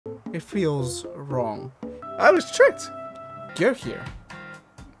It feels wrong. I was tricked. You're here.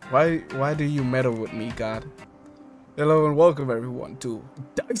 Why do you meddle with me, God? Hello and welcome everyone to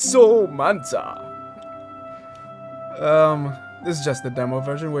Diceomancer. This is just the demo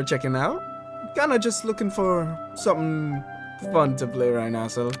version we're checking out. Kinda just looking for something fun to play right now,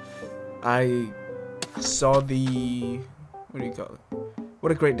 so I saw the... what do you call it?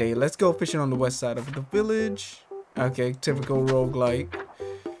 What a great day. Let's go fishing on the west side of the village. Okay, typical roguelike.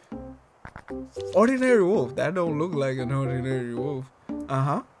 Ordinary wolf. That don't look like an ordinary wolf.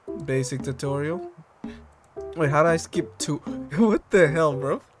 Uh-huh. Basic tutorial. Wait, how did I skip to... what the hell,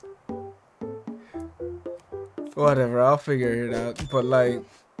 bro? Whatever, I'll figure it out. But like,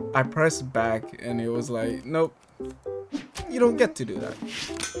 I pressed back and it was like, nope. You don't get to do that.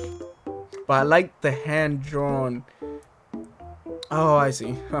 But I like the hand-drawn... oh, I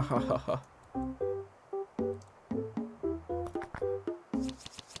see.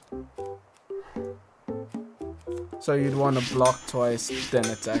 So you'd want to block twice, then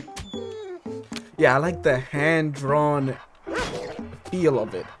attack. Yeah, I like the hand-drawn feel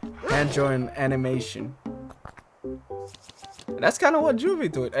of it. Hand-drawn animation. That's kind of what drew me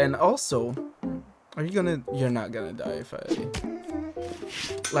to it. And also, are you gonna... you're not gonna die if I...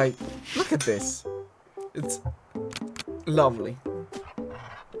 like, look at this. It's lovely.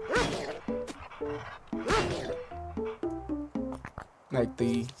 Like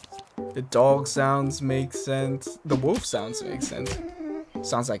the dog sounds make sense. The wolf sounds make sense.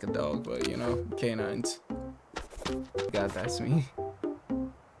 Sounds like a dog, but you know, canines. God, that's me.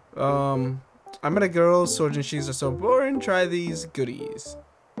 I met a girl, swords and shoes are so boring. Try these goodies.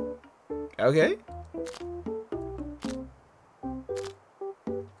 Okay.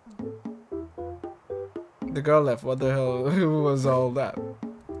 The girl left. What the hell was all that?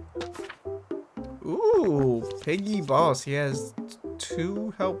 Ooh, Piggy Boss. He has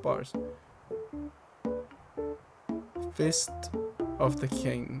 2 health bars. Fist of the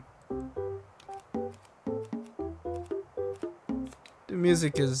King. The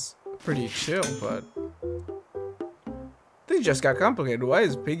music is pretty chill, but things just got complicated. Why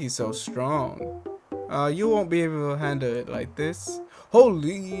is Piggy so strong? You won't be able to handle it like this.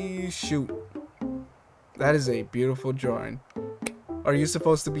 Holy shoot. That is a beautiful drawing. Are you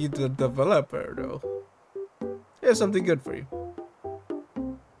supposed to be the developer though? Here's something good for you.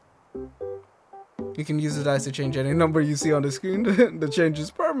 You can use the dice to change any number you see on the screen. The change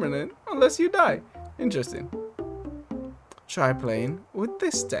is permanent unless you die. Interesting. Try playing with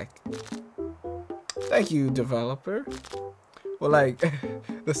this deck. Thank you, developer. Well, like,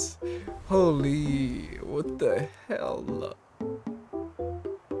 this... holy... what the hell?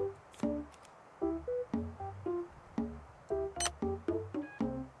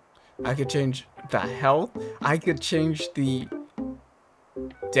 I could change the health. I could change the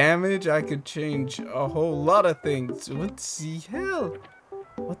damage. I could change a whole lot of things. What the hell?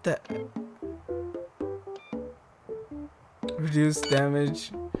 What the... reduce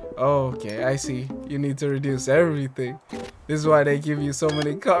damage. Oh, okay, I see. You need to reduce everything. This is why they give you so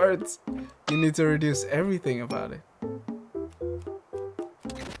many cards. You need to reduce everything about it.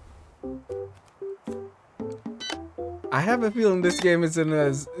 I have a feeling this game isn't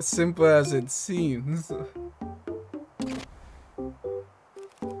as simple as it seems.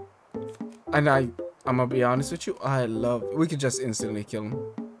 And I'm gonna be honest with you, I love... we could just instantly kill him.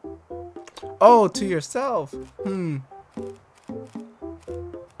 Oh, to yourself.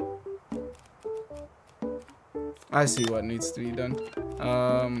 I see what needs to be done.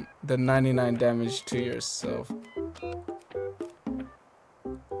 The 99 damage to yourself.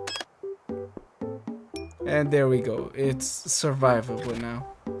 And there we go. It's survivable now.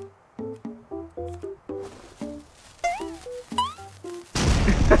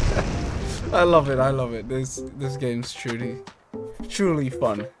 I love it. I love it. This game's truly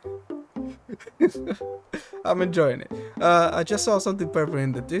fun. I'm enjoying it. I just saw something purple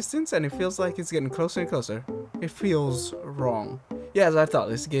in the distance, and it feels like it's getting closer and closer. It feels wrong. Yeah, as I thought,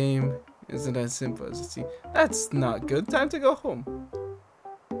 this game isn't as simple as it seems. That's not good. Time to go home.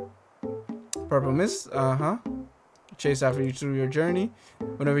 Purple mist, chase after you through your journey.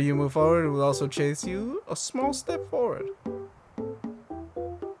 Whenever you move forward, it will also chase you a small step forward.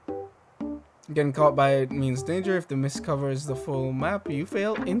 Getting caught by it means danger. If the mist covers the full map, you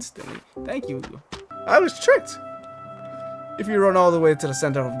fail instantly. Thank you. I was tricked. If you run all the way to the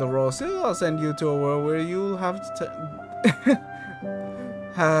center of the Royal Seal, I'll send you to a world where you'll have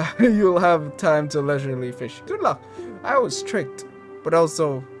you'll have time to leisurely fish. Good luck. I was tricked, but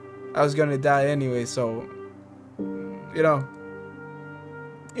also I was gonna die anyway, so you know,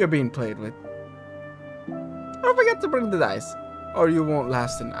 you're being played with. Don't forget to bring the dice. or you won't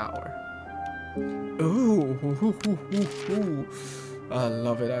last an hour. Ooh, ooh. I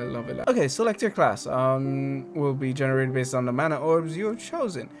love it, I love it. Okay, select your class. Will be generated based on the mana orbs you have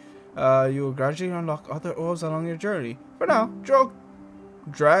chosen. You will gradually unlock other orbs along your journey. For now,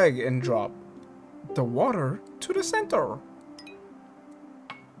 drag and drop the water to the center.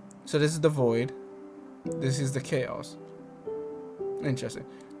 So this is the void. This is the chaos. Interesting.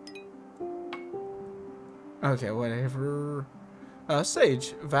 Okay, whatever.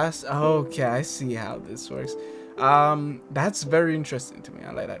 Sage, vast. Okay, I see how this works. That's very interesting to me.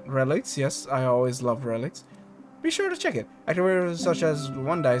 I like that. Relics, yes, I always love relics. Be sure to check it. Activators such as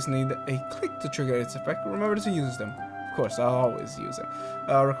one dice need a click to trigger its effect. Remember to use them. Of course, I'll always use them.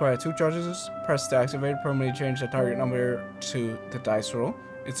 Require 2 charges. Press to activate. Permanently change the target number to the dice roll.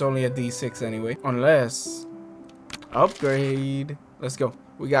 It's only a D6 anyway. Unless upgrade. Let's go.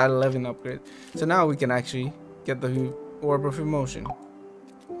 We got 11 upgrade. So now we can actually get the Orb of Emotion.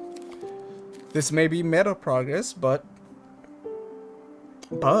 This may be meta progress, but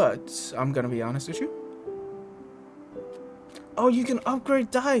I'm gonna be honest with you. Oh, you can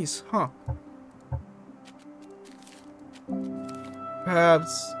upgrade dice, huh?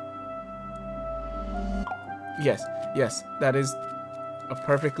 Perhaps. Yes, that is a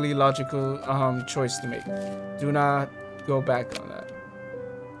perfectly logical choice to make. Do not go back on that.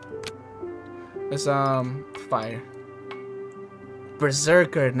 Let's fire.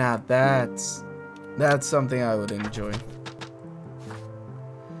 Berserker, now that's something I would enjoy.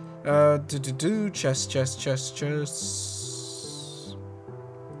 Chest.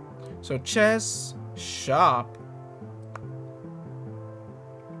 So chest, shop.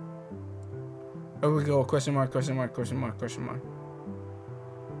 Oh, we go question mark.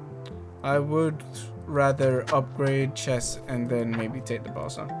 I would rather upgrade chest and then maybe take the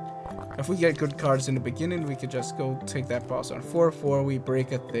boss on. If we get good cards in the beginning, we could just go take that boss on. 4/4, we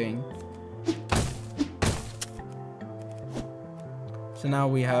break a thing. So now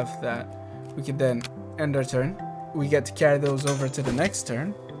we have that. We could then end our turn. We get to carry those over to the next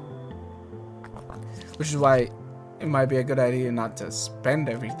turn. Which is why it might be a good idea not to spend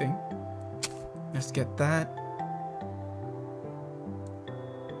everything. Let's get that.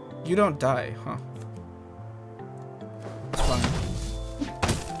 You don't die, huh? It's fine.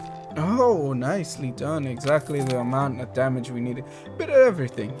 Oh, nicely done. Exactly the amount of damage we needed. Bit of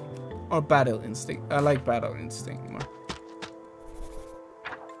everything. Or Battle Instinct. I like Battle Instinct more.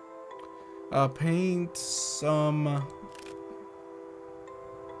 Paint some.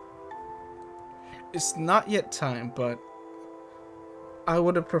 It's not yet time, but I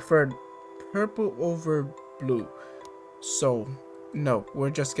would have preferred purple over blue. So, no, we're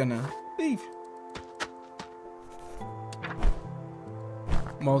just gonna leave.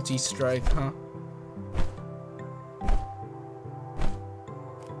 Multi-strike, huh?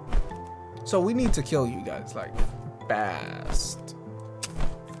 So we need to kill you guys, like, fast.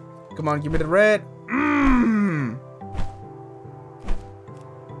 Come on, give me the red.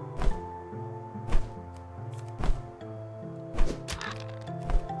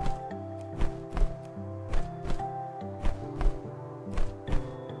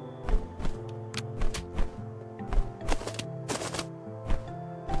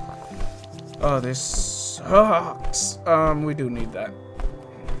 Oh, this sucks. We do need that.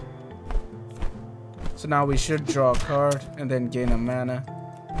 So now we should draw a card and then gain a mana.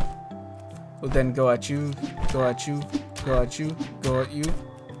 We'll then go at you, go at you, go at you, go at you.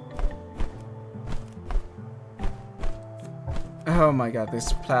 Oh my god,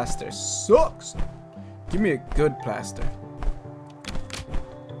 this plaster sucks. Give me a good plaster.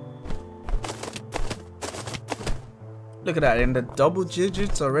 Look at that, in the double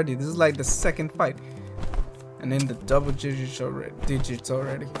digits already. This is like the second fight. And in the double digits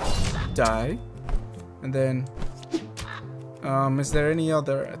already. Die. And then, is there any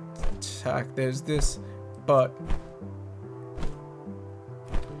other attack? There's this, but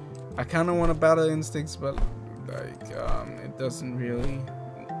I kind of want to Battle Instincts, but like, it doesn't really.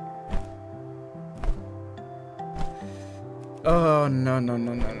 Oh, no.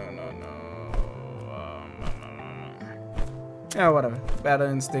 Yeah, whatever. Battle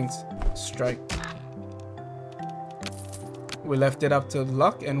Instincts, strike. We left it up to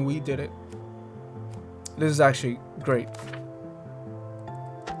luck and we did it. This is actually great.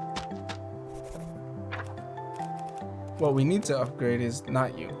 What we need to upgrade is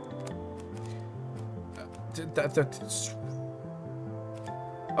not you.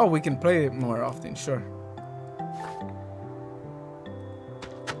 Oh, we can play it more often, sure.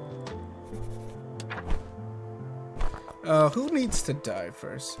 Who needs to die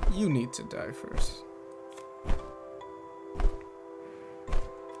first? You need to die first.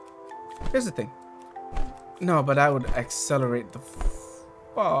 Here's the thing. No, but that would accelerate the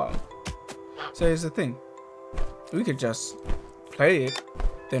fall. So here's the thing. We could just play it,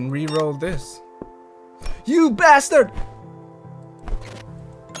 then re-roll this. You bastard!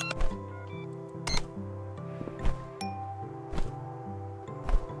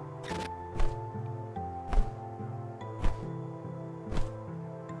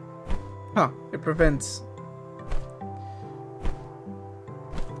 Huh, it prevents.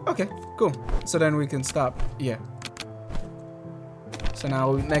 Okay, cool. So then we can stop. Yeah. So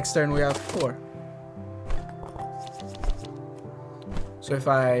now next turn we have 4. So if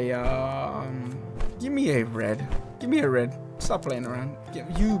I give me a red. Give me a red. Stop playing around.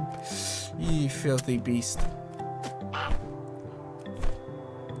 You filthy beast.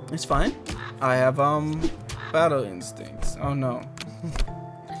 It's fine. I have battle instincts. Oh no.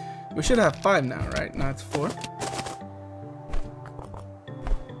 We should have 5 now, right? Not 4.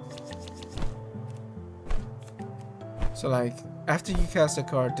 So like after you cast a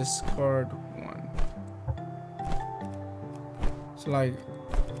card, discard 1. So like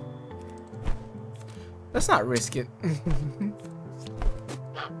let's not risk it.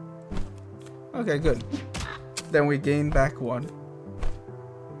 Okay, good. Then we gain back 1.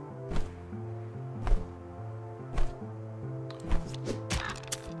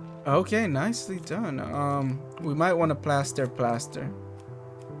 Okay, nicely done. We might want to plaster.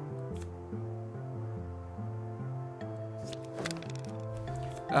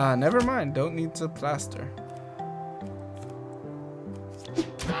 Never mind. Don't need to plaster.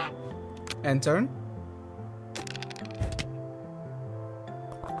 End turn.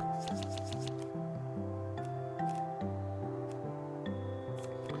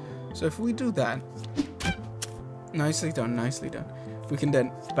 So if we do that, nicely done. We can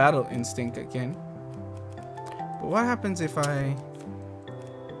then battle instinct again. But what happens if I...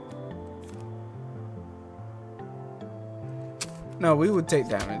 No, we would take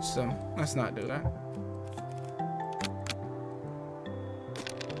damage, so let's not do that.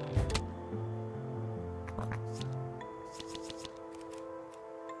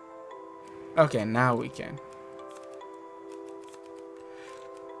 Okay, now we can.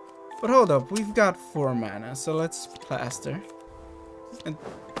 But hold up, we've got 4 mana, so let's plaster. And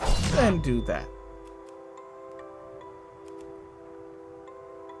then do that.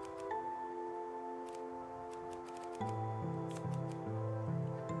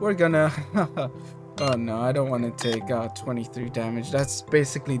 We're gonna... Oh no, I don't want to take 23 damage. That's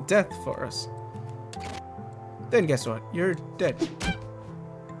basically death for us. Then guess what? You're dead.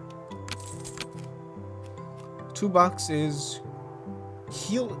 2 bucks is...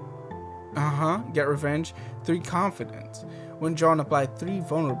 Heal... Get revenge. 3 confidence. When drawn, apply 3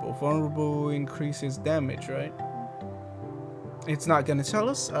 vulnerable. Vulnerable increases damage, right? It's not gonna tell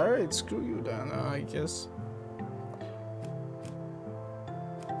us? Alright, screw you then, I guess.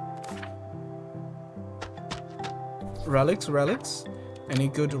 Relics. Any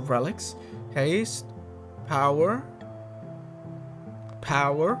good relics? Haste. Power.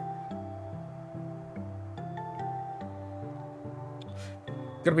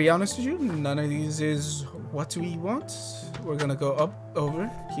 Gonna be honest with you, none of these is what we want. We're gonna go up, over,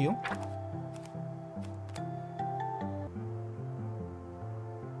 heal.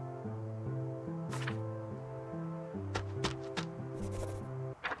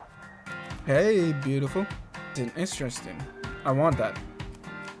 Hey, beautiful. Interesting. I want that.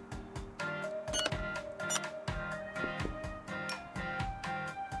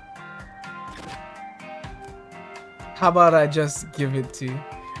 How about I just give it to you?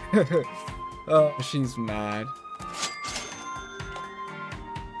 Oh, she's mad.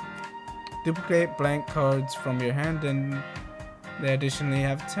 Duplicate blank cards from your hand and they additionally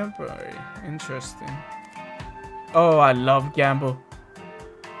have temporary. Interesting. Oh, I love gamble.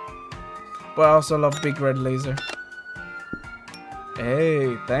 But I also love big red laser.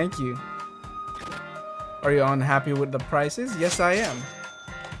 Hey, thank you. Are you unhappy with the prices? Yes, I am.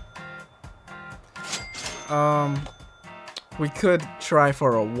 We could try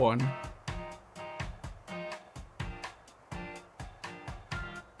for a 1.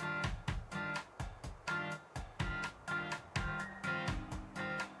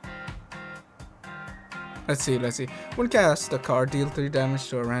 Let's see. When cast a card, deal 3 damage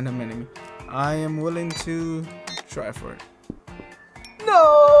to a random enemy. I am willing to try for it.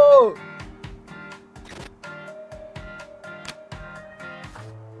 No!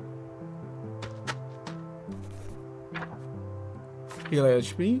 Heal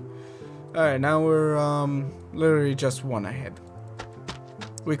HP. Alright, now we're literally just 1 ahead.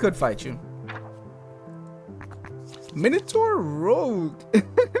 We could fight you. Minotaur Rogue.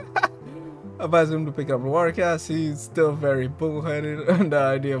 advise him to pick up a Watercast. He's still very bullheaded on the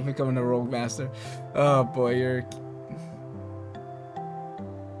idea of becoming a rogue master. Oh boy, you're...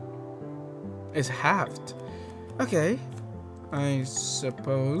 It's halved. Okay. I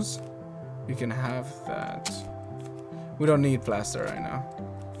suppose we can have that. We don't need plaster right now.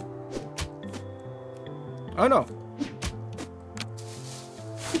 Oh no.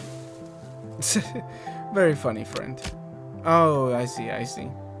 Very funny, friend. Oh, I see, I see.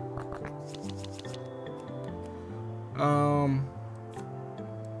 How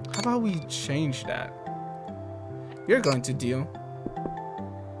about we change that? You're going to deal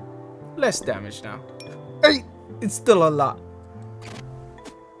less damage now. Hey, it's still a lot.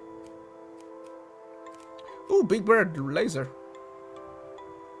 Ooh, big bird laser.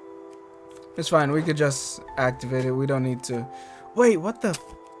 It's fine, we could just activate it. We don't need to. Wait, what the?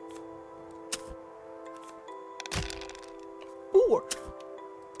 Ooh.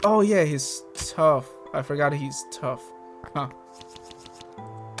 Oh yeah, he's tough. I forgot he's tough. Huh.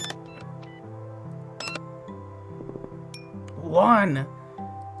 One.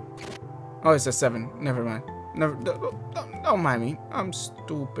 Oh, it's a 7. Never mind. Never. Don't mind me. I'm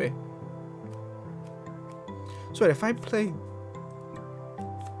stupid. So if I play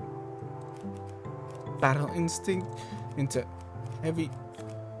Battle Instinct into heavy.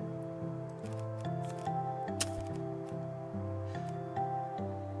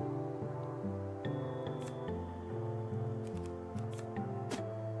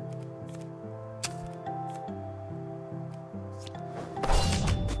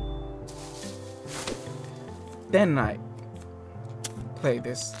 Then I play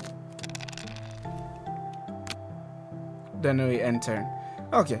this. Then we end turn.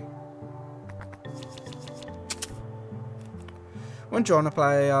 Okay. When drawn,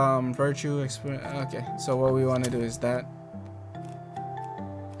 apply virtue experience. Okay, so what we want to do is that.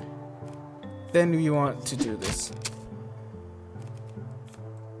 Then we want to do this.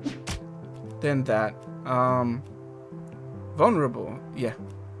 Then that. Vulnerable. Yeah.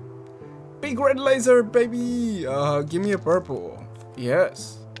 Big red laser, baby! Give me a purple.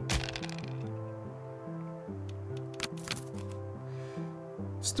 Yes.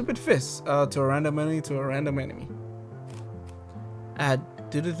 Stupid fist. To a random enemy, to a random enemy. Add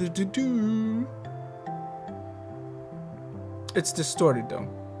do. It's distorted though.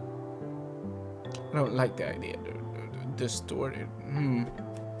 I don't like the idea. Distorted.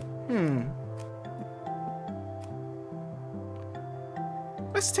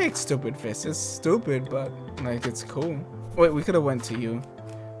 Let's take stupid fist. It's stupid, but like it's cool. Wait, we could have went to you.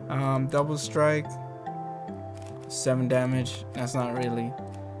 Double strike. 7 damage. That's not really.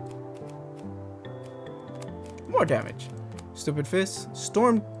 More damage. Stupid fist.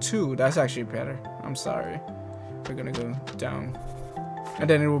 Storm 2. That's actually better. I'm sorry. We're gonna go down. And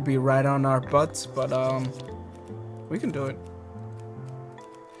then it will be right on our butts, but we can do it.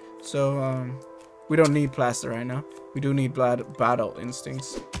 So we don't need plaster right now. We do need battle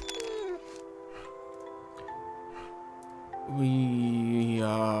instincts. We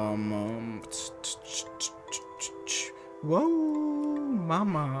whoa,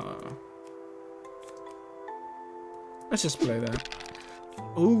 mama. Let's just play that.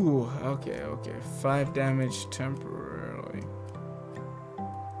 Ooh, okay. 5 damage temporarily.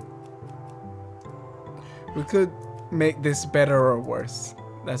 We could make this better or worse.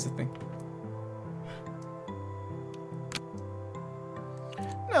 That's the thing.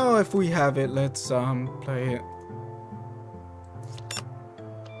 Now, if we have it, let's play it.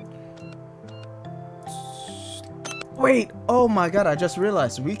 Wait! Oh my god! I just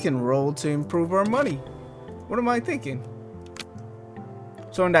realized we can roll to improve our money. What am I thinking?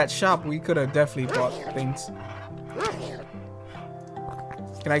 So in that shop, we could have definitely bought things.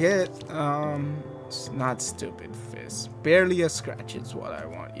 Can I get it? It's not stupid fist. Barely a scratch is what I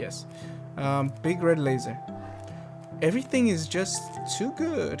want. Yes. Big red laser. Everything is just too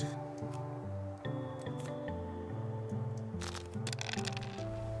good.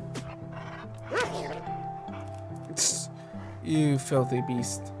 You filthy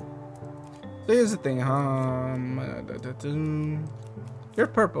beast. So here's the thing, you're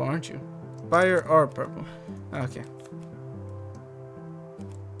purple, aren't you? Fire or purple? Okay.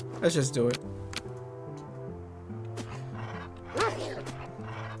 Let's just do it.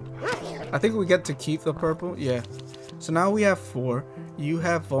 I think we get to keep the purple. Yeah. So now we have 4. You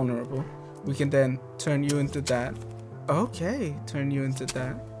have vulnerable. We can then turn you into that. Okay, turn you into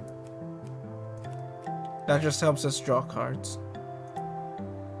that. That just helps us draw cards.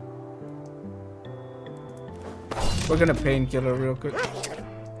 We're gonna painkiller real quick.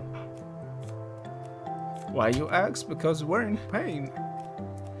 Why you ask? Because we're in pain.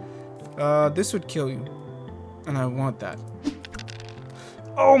 This would kill you. And I want that.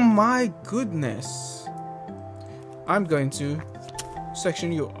 Oh my goodness. I'm going to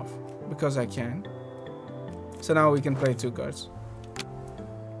section you off because I can. So now we can play 2 cards.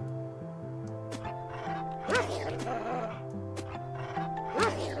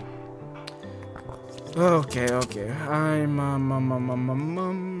 Okay. I'm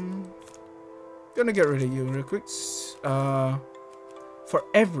gonna get rid of you real quick. For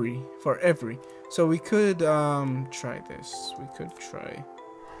every. So we could try this. We could try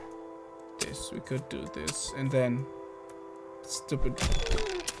this. We could do this, and then stupid.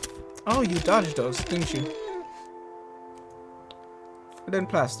 Oh, you dodged those, didn't you? And then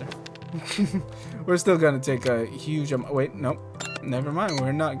plaster. We're still gonna take a huge amount. Wait, nope. Never mind.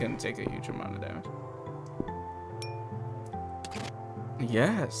 We're not gonna take a huge amount of damage.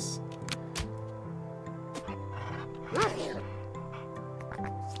 Yes.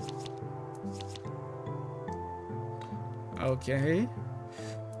 Okay.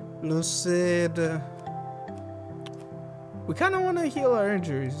 Lucid. We kind of want to heal our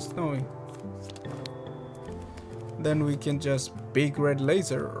injuries, don't we? Then we can just big red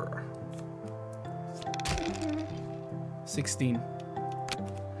laser. 16.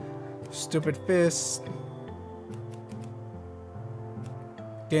 Stupid fist.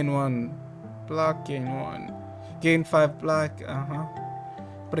 Gain 1 block, gain 1. Gain 5 black,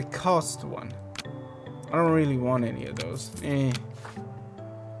 But it costs 1. I don't really want any of those. We're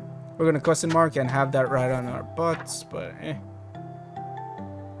gonna question mark and have that right on our butts, but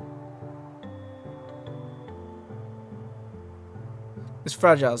It's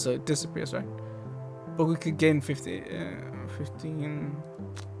fragile, so it disappears, right? But we could gain 15.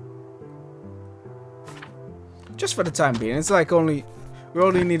 Just for the time being. It's like we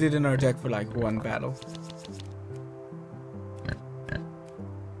only need it in our deck for like 1 battle.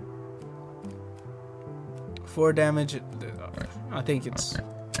 For damage, I think it's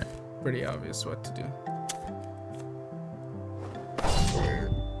pretty obvious what to do.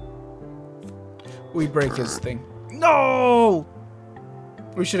 We break his thing. No!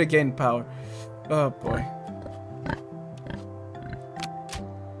 We should have gained power. Oh boy.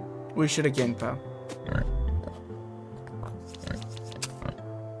 We should have gained power.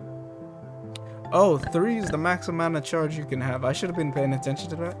 Oh, 3 is the max amount of charge you can have. I should have been paying attention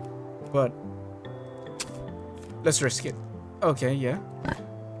to that. But let's risk it. Okay, yeah.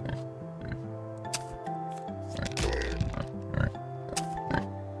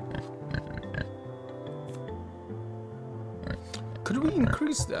 Could we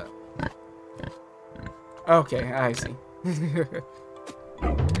increase that? Okay, I see.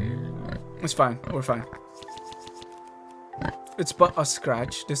 It's fine. We're fine. It's but a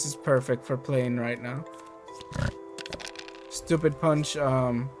scratch. This is perfect for playing right now. Stupid punch.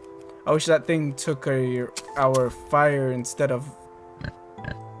 I wish that thing took our fire instead of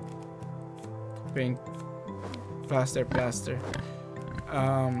being plaster.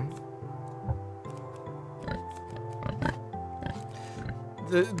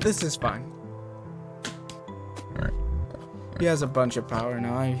 This is fine. He has a bunch of power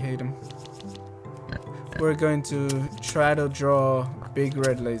now. I hate him. We're going to try to draw big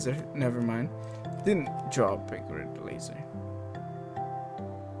red laser. Never mind. Didn't draw big red laser.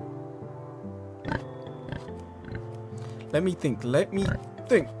 Let me think.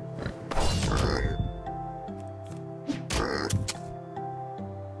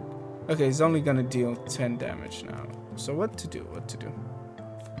 Okay, he's only gonna deal 10 damage now. So what to do?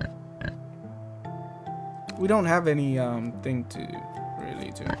 We don't have any thing to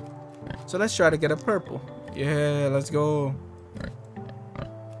really do. So let's try to get a purple. Yeah, let's go.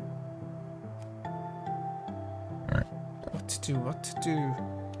 What to do?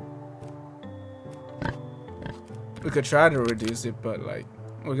 We could try to reduce it, but like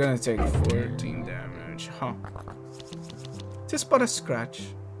we're gonna take 14 damage, huh? Just but a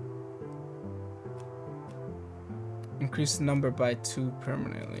scratch. Increase the number by 2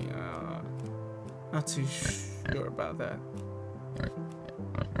 permanently. Not too sure about that.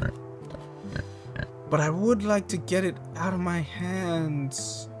 But I would like to get it out of my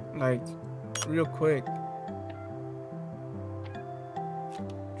hands, like, real quick.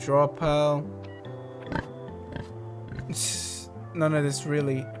 Draw pal. None of this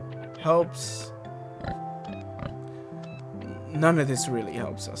really helps. None of this really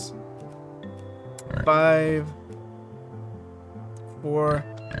helps us. 5, 4.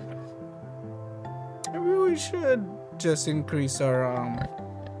 Maybe we should just increase our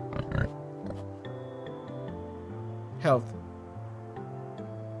health.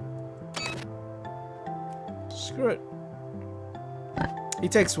 Screw it. He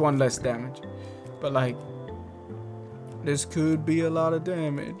takes 1 less damage. But like, this could be a lot of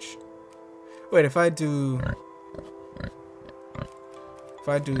damage. Wait, if I do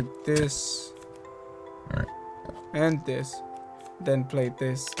this and this, then play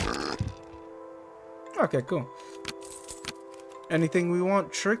this. Okay, cool. Anything we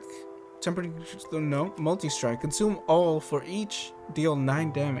want? Trick? Temporary, no. Multi-strike. Consume all for each. Deal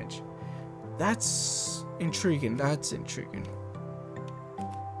 9 damage. That's intriguing. That's intriguing.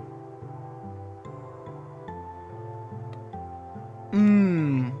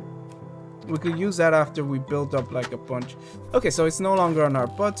 We could use that after we build up like a bunch. Okay, so it's no longer on our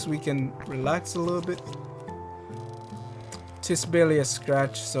butts. We can relax a little bit. Tis barely a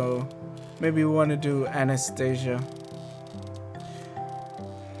scratch, so maybe we want to do Anastasia.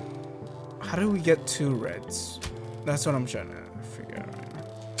 How do we get 2 reds? That's what I'm trying to figure out right now.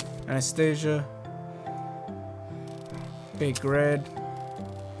 Anastasia. Big red.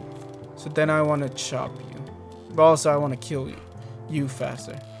 So then I want to chop you. But also I want to kill you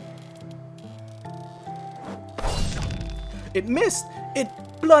faster. It missed! It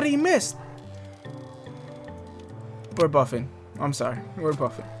bloody missed! We're buffing. I'm sorry. We're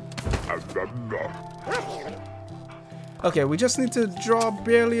buffing. Okay, we just need to draw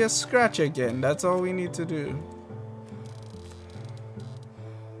barely a scratch again. That's all we need to do.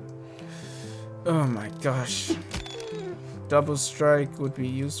 Oh my gosh. Double strike would be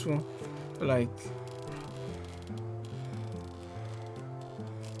useful. Like...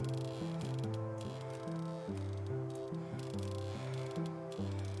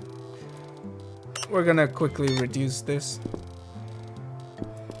 we're gonna quickly reduce this.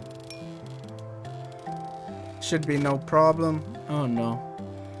 Should be no problem. Oh no.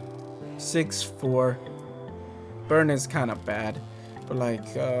 6-4. Burn is kind of bad. But like,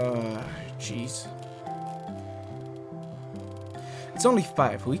 jeez. It's only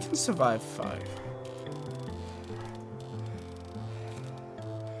 5. We can survive 5.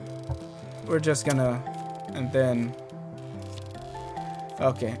 We're just gonna... and then...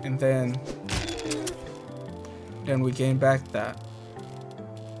 okay, and then we gain back that.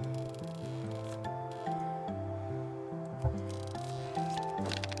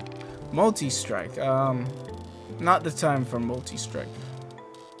 Multi-strike. Not the time for multi-strike.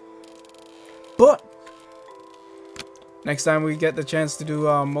 But next time we get the chance to do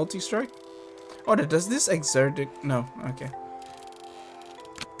multi-strike. Oh, does this exert it? No. Okay.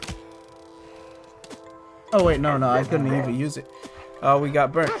 Oh wait, no, I couldn't even use it. We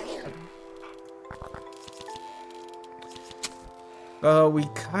got burnt. We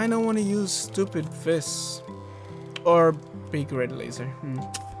kind of want to use stupid fists or big red laser.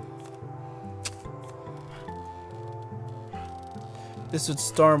 This would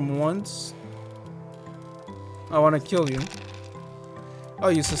storm once. I want to kill you. Oh,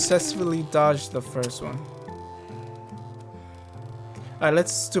 you successfully dodged the first one. Alright,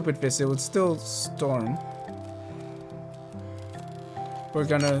 let's stupid fist. It would still storm. We're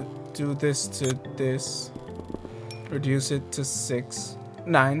gonna do this to this. Reduce it to 6.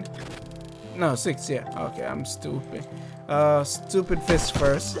 9. No, 6, yeah. Okay, I'm stupid. Stupid fist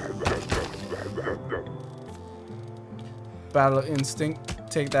first. Battle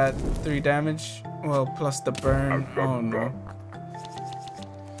instinct. Take that 3 damage. Well, plus the burn. Oh no.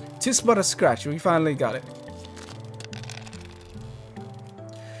 Tis but a scratch. We finally got it.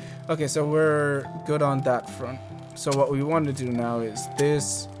 Okay, so we're good on that front. So what we want to do now is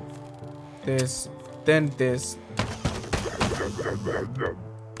this, then this.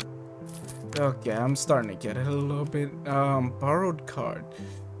 Okay, I'm starting to get it a little bit. Borrowed card.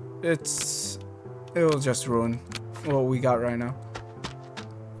 It'll just ruin what we got right now.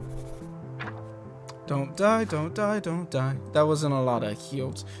 Don't die, don't die, don't die. That wasn't a lot of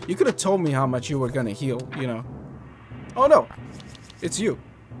heals. You could have told me how much you were gonna heal, you know. Oh no, it's you.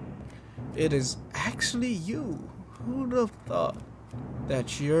 It is actually you. Who'd have thought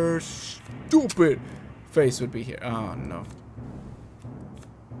that your stupid face would be here? Oh no.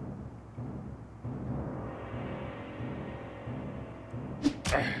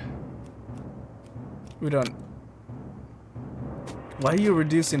 We don't. Why are you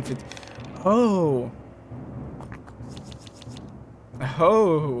reducing 50? Oh.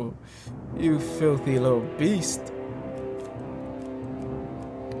 Oh. You filthy little beast.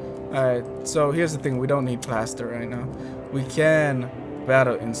 Alright, so here's the thing. We don't need plaster right now. We can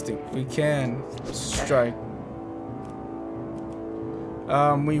battle instinct. We can strike.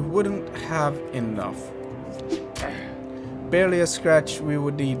 We wouldn't have enough. Barely a scratch we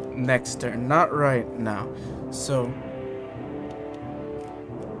would need next turn. Not right now. So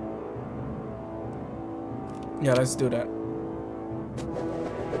yeah, let's do that.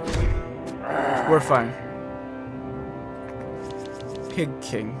 We're fine. Pig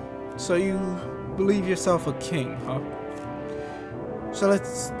king. So you believe yourself a king, huh? So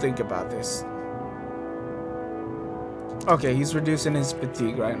let's think about this. Okay, he's reducing his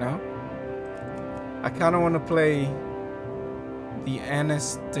fatigue right now. I kind of want to play the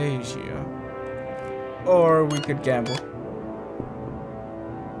Anastasia. Or we could gamble.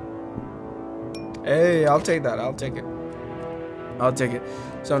 Hey, I'll take that. I'll take it. I'll take it.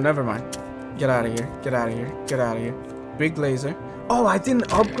 So never mind. Get out of here. Get out of here. Get out of here. Big laser. Oh, I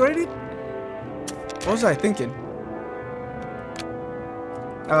didn't upgrade it? What was I thinking?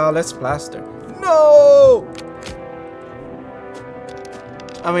 Let's blaster. No!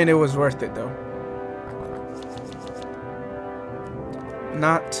 I mean, it was worth it though.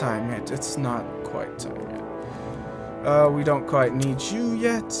 Not time yet. It's not quite time yet. We don't quite need you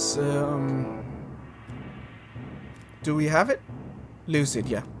yet. Do we have it? Lucid,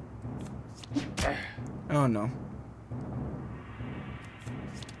 yeah. Oh no.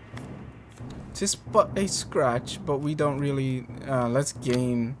 It's but a scratch, but we don't really. Let's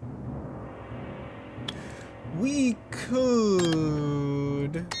gain. We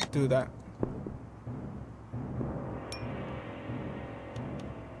could do that.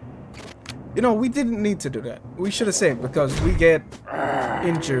 You know, we didn't need to do that. We should have saved because we get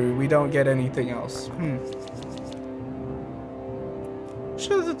injury. We don't get anything else.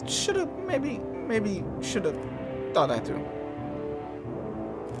 Should have, maybe should have thought that through.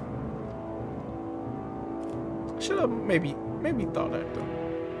 Should have maybe thought that through.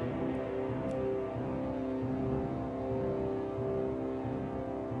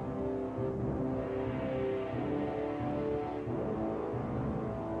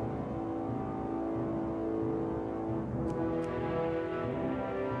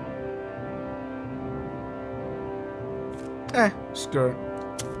 Screw it.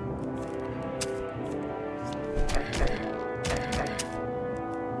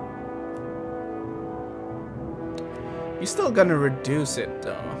 You're still gonna reduce it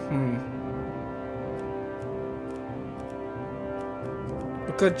though.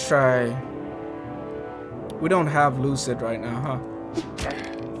 We could try. We don't have Lucid right now, huh?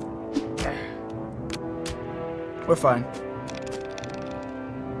 We're fine.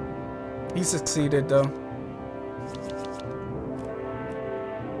 He succeeded though.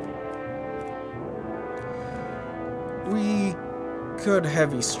 We could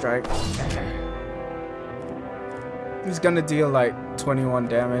heavy strike. He's gonna deal like 21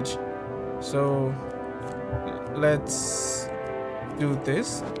 damage. So let's do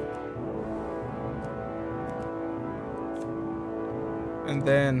this. And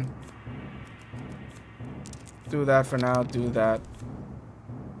then do that for now, do that.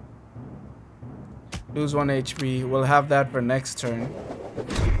 Lose 1 HP. We'll have that for next turn.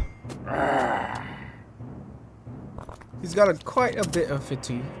 He's got quite a bit of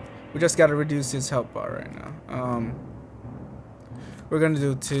fatigue. We just gotta reduce his health bar right now. We're gonna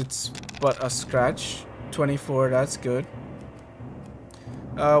do tits, but a scratch. 24, that's good.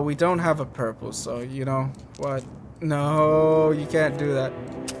 We don't have a purple, so you know what? No, you can't do that.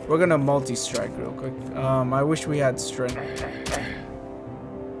 We're gonna multi-strike real quick. I wish we had strength.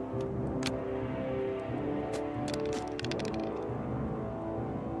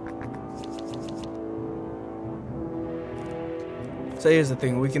 So here's the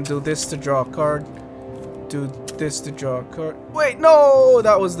thing, we can do this to draw a card, do this to draw a card. Wait, no,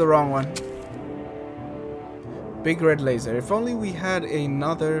 that was the wrong one. Big red laser. If only we had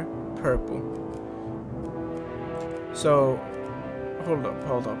another purple. So, hold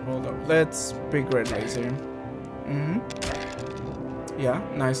up. Let's big red laser. Yeah,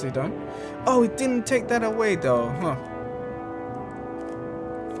 nicely done. Oh, it didn't take that away though, huh?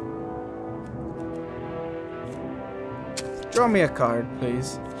 Draw me a card,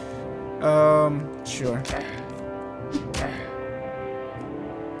 please. Sure.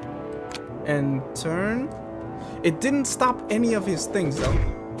 And turn. It didn't stop any of his things though.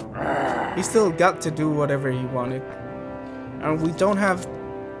 He still got to do whatever he wanted. And we don't have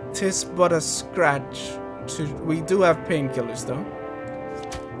tis but a scratch. We do have painkillers though.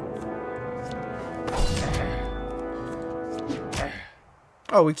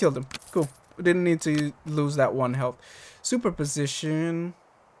 Oh, we killed him. Cool. We didn't need to lose that 1 health. Superposition.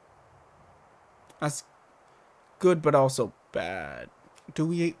 That's good, but also bad.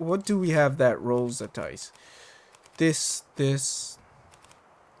 What do we have that rolls the dice? This.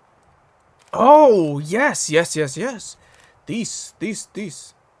 Oh, yes. These.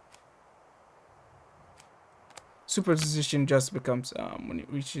 Superposition just becomes when it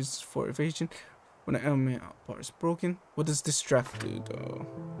reaches for evasion. When the enemy outpour is broken. What does this draft do though?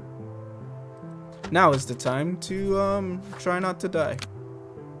 Now is the time to try not to die.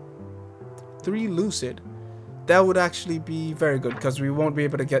 3 lucid. That would actually be very good because we won't be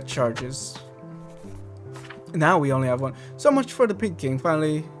able to get charges. Now we only have 1. So much for the Pig King.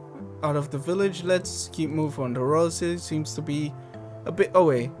 Finally out of the village. Let's keep moving on. The royal city seems to be a bit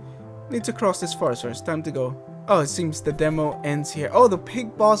away. Need to cross this forest first. Time to go. Oh, it seems the demo ends here. Oh, the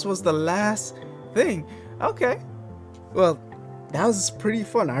pig boss was the last thing. Okay. Well, that was pretty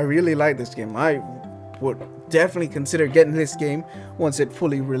fun. I really like this game. I would definitely consider getting this game once it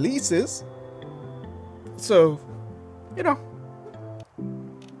fully releases. So, you know,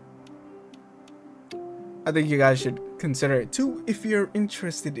 I think you guys should consider it too if you're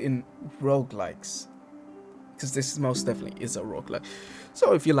interested in roguelikes, because this most definitely is a roguelike.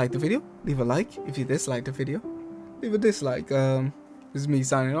 So if you like the video, leave a like. If you dislike the video, leave a dislike. This is me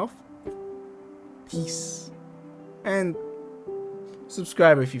signing off. Peace. And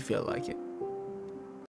subscribe if you feel like it.